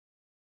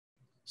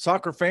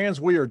Soccer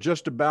fans, we are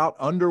just about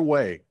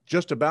underway,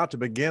 just about to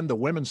begin the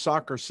women's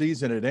soccer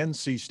season at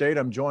NC State.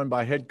 I'm joined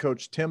by head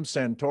coach Tim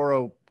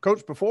Santoro.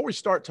 Coach, before we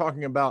start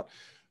talking about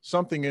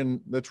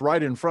something that's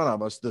right in front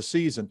of us, the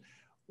season,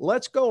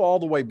 let's go all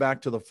the way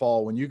back to the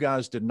fall when you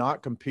guys did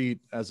not compete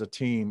as a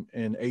team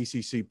in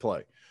ACC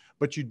play.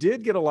 But you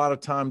did get a lot of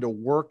time to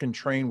work and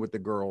train with the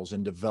girls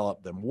and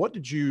develop them. What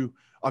did you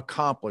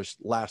accomplish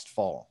last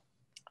fall?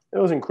 It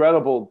was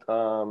incredible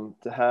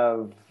to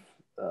have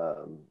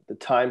the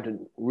time to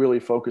really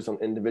focus on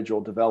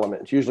individual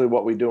development. It's usually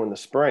what we do in the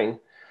spring.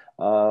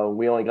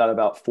 We only got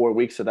about 4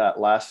 weeks of that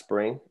last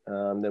spring.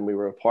 Then we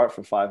were apart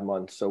for 5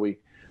 months. So we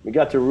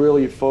got to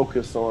really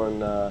focus on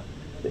the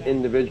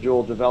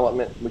individual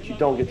development, which you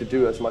don't get to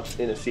do as much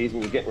in a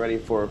season. You're getting ready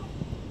for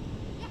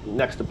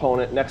next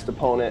opponent,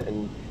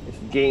 and it's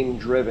game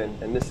driven,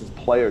 and this is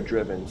player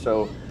driven.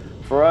 So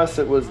for us,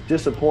 it was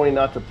disappointing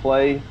not to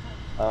play,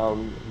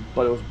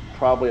 but it was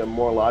probably a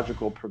more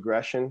logical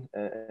progression.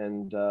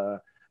 And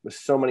with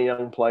so many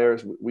young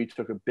players, we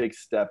took a big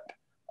step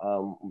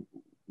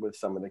with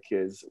some of the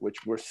kids, which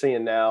we're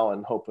seeing now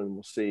and hoping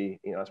we'll see,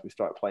 as we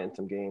start playing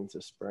some games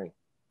this spring.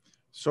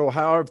 So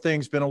how have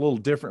things been a little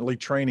differently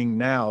training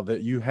now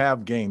that you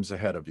have games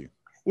ahead of you?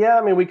 Yeah,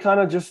 I mean, we kind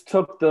of just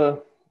took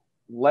the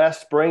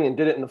last spring and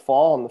did it in the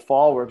fall. In the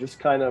fall, we're just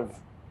kind of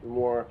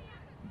more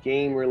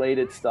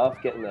game-related stuff,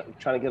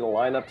 trying to get a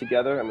lineup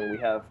together. I mean,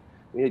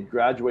 we had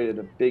graduated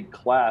a big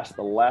class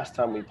the last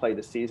time we played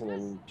the season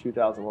in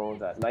 2011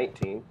 was at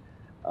 19.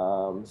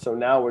 So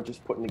now we're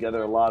just putting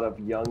together a lot of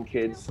young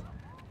kids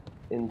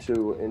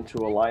into a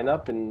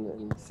lineup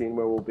and seeing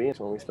where we'll be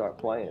when we start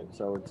playing.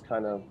 So it's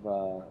kind of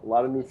a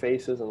lot of new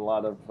faces and a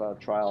lot of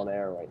trial and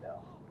error right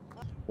now.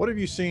 What have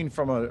you seen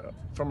from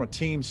a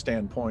team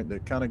standpoint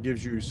that kind of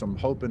gives you some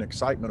hope and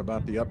excitement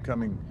about the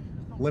upcoming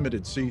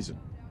limited season?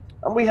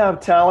 We have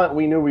talent.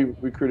 We knew we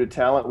recruited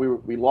talent.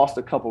 We lost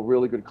a couple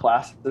really good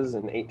classes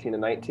in 18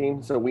 and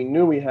 19. So we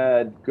knew we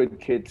had good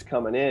kids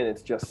coming in.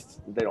 It's just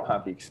they don't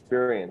have the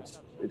experience.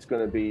 It's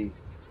going to be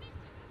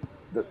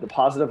the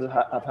positives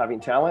of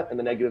having talent, and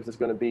the negatives is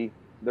going to be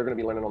they're going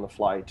to be learning on the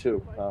fly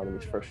too in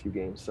these first few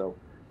games. So,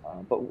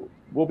 but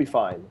we'll be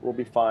fine. We'll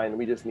be fine.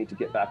 We just need to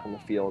get back on the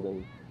field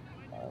and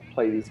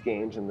play these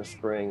games in the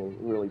spring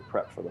and really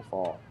prep for the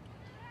fall.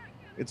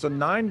 It's a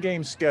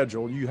 9-game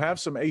schedule. You have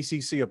some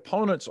ACC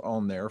opponents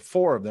on there,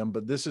 4 of them,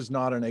 but this is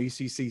not an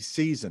ACC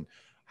season.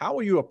 How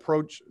will you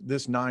approach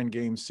this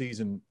 9-game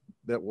season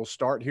that will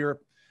start here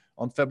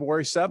on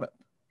February 7th?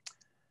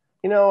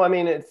 I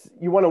mean,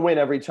 you want to win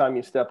every time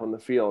you step on the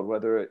field,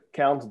 whether it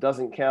counts,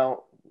 doesn't count,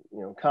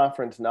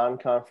 conference,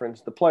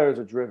 non-conference. The players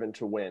are driven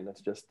to win.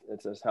 It's just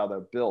how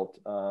they're built.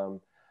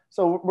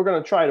 So we're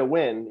going to try to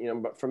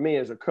win, but for me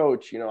as a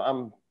coach,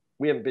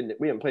 we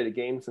haven't played a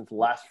game since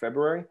last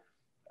February.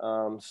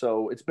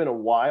 So it's been a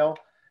while,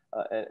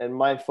 and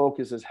my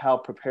focus is how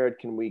prepared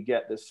can we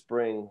get this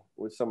spring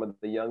with some of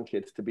the young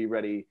kids to be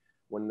ready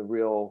when the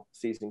real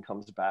season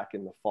comes back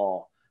in the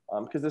fall.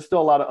 Because there's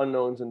still a lot of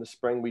unknowns in the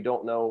spring. We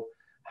don't know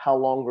how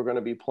long we're going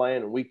to be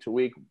playing week to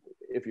week,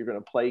 if you're going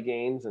to play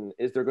games, and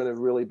is there going to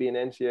really be an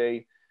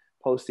NCAA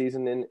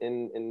postseason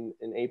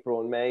in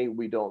April and May?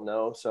 We don't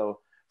know. So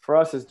for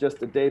us, it's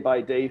just a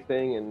day-by-day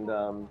thing,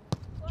 and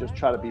just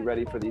try to be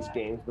ready for these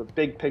games. But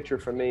big picture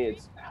for me,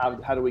 it's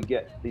how do we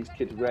get these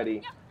kids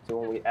ready so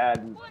when we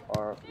add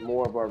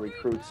more of our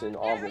recruits in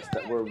August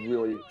that we're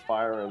really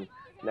firing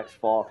next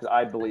fall, because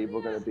I believe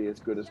we're going to be as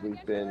good as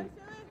we've been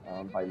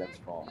by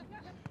next fall.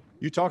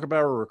 You talk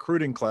about a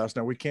recruiting class.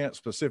 Now, we can't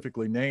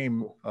specifically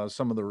name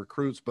some of the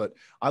recruits, but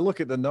I look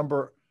at the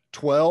number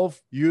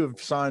 12. You have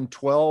signed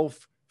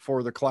 12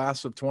 for the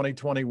class of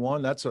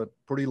 2021. That's a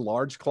pretty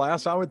large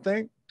class, I would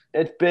think.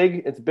 It's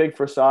big. It's big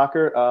for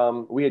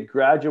soccer. We had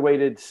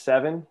graduated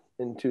 7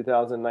 in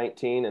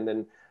 2019, and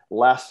then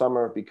last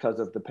summer,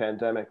 because of the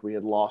pandemic, we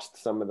had lost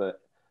some of the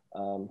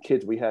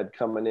kids we had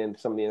coming in.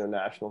 Some of the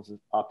internationals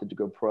opted to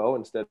go pro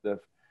instead of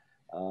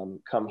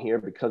come here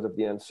because of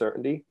the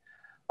uncertainty.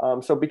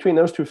 So between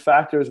those two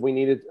factors, we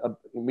needed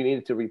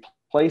to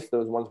replace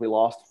those ones we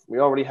lost. We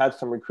already had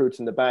some recruits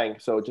in the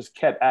bank, so it just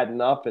kept adding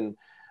up, and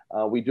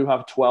we do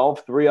have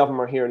 12. 3 of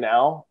them are here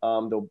now.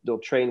 They'll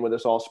train with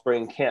us all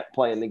spring, can't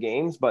play in the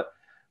games, but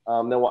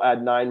then we'll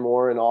add 9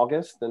 more in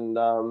August. And,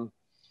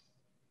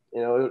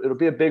 it'll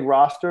be a big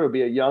roster. It'll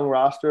be a young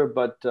roster,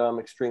 but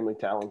extremely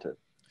talented.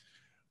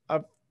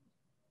 I've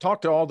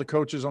talked to all the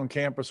coaches on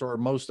campus, or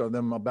most of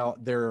them,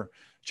 about their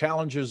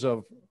challenges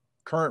of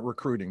current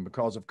recruiting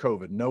because of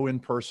COVID. No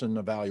in-person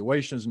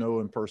evaluations, no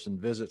in-person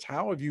visits.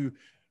 How have you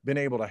been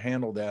able to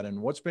handle that, and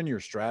what's been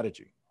your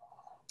strategy?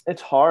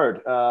 It's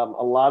hard. A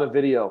lot of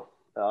video.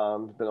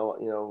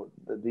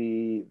 The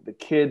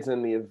kids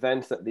and the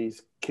events that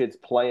these kids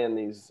play in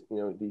these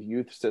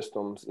youth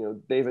systems,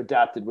 they've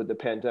adapted with the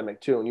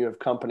pandemic too. And you have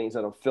companies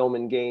that are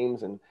filming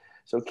games, and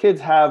so kids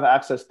have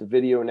access to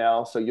video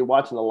now. So you're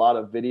watching a lot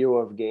of video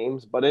of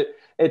games, but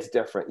it's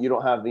different. You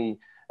don't have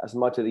as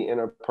much of the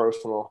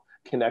interpersonal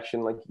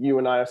connection. Like you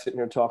and I are sitting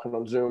here talking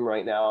on Zoom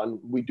right now, and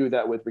we do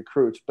that with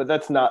recruits, but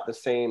that's not the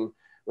same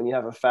when you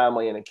have a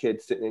family and a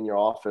kid sitting in your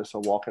office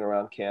or walking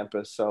around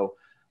campus. So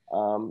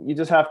you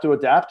just have to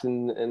adapt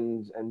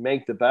and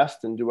make the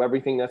best and do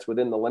everything that's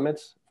within the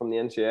limits from the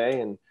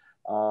NCAA.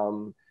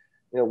 And,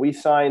 we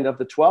signed, of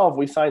the 12,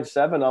 we signed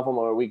 7 of them,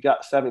 or we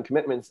got 7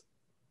 commitments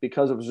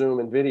because of Zoom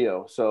and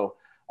video. So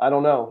I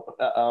don't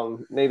know.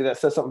 Maybe that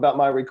says something about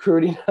my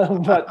recruiting,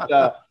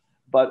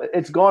 but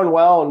it's gone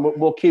well, and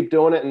we'll keep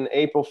doing it. And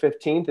April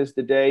 15th is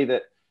the day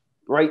that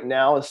right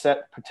now is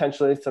set.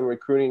 Potentially some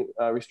recruiting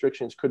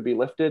restrictions could be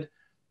lifted.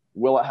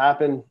 Will it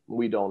happen?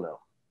 We don't know.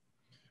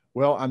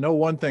 Well, I know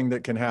one thing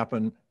that can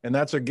happen, and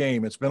that's a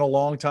game. It's been a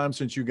long time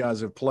since you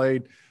guys have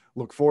played.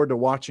 Look forward to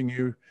watching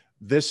you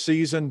this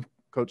season.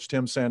 Coach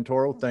Tim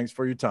Santoro, thanks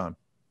for your time.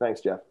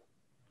 Thanks, Jeff.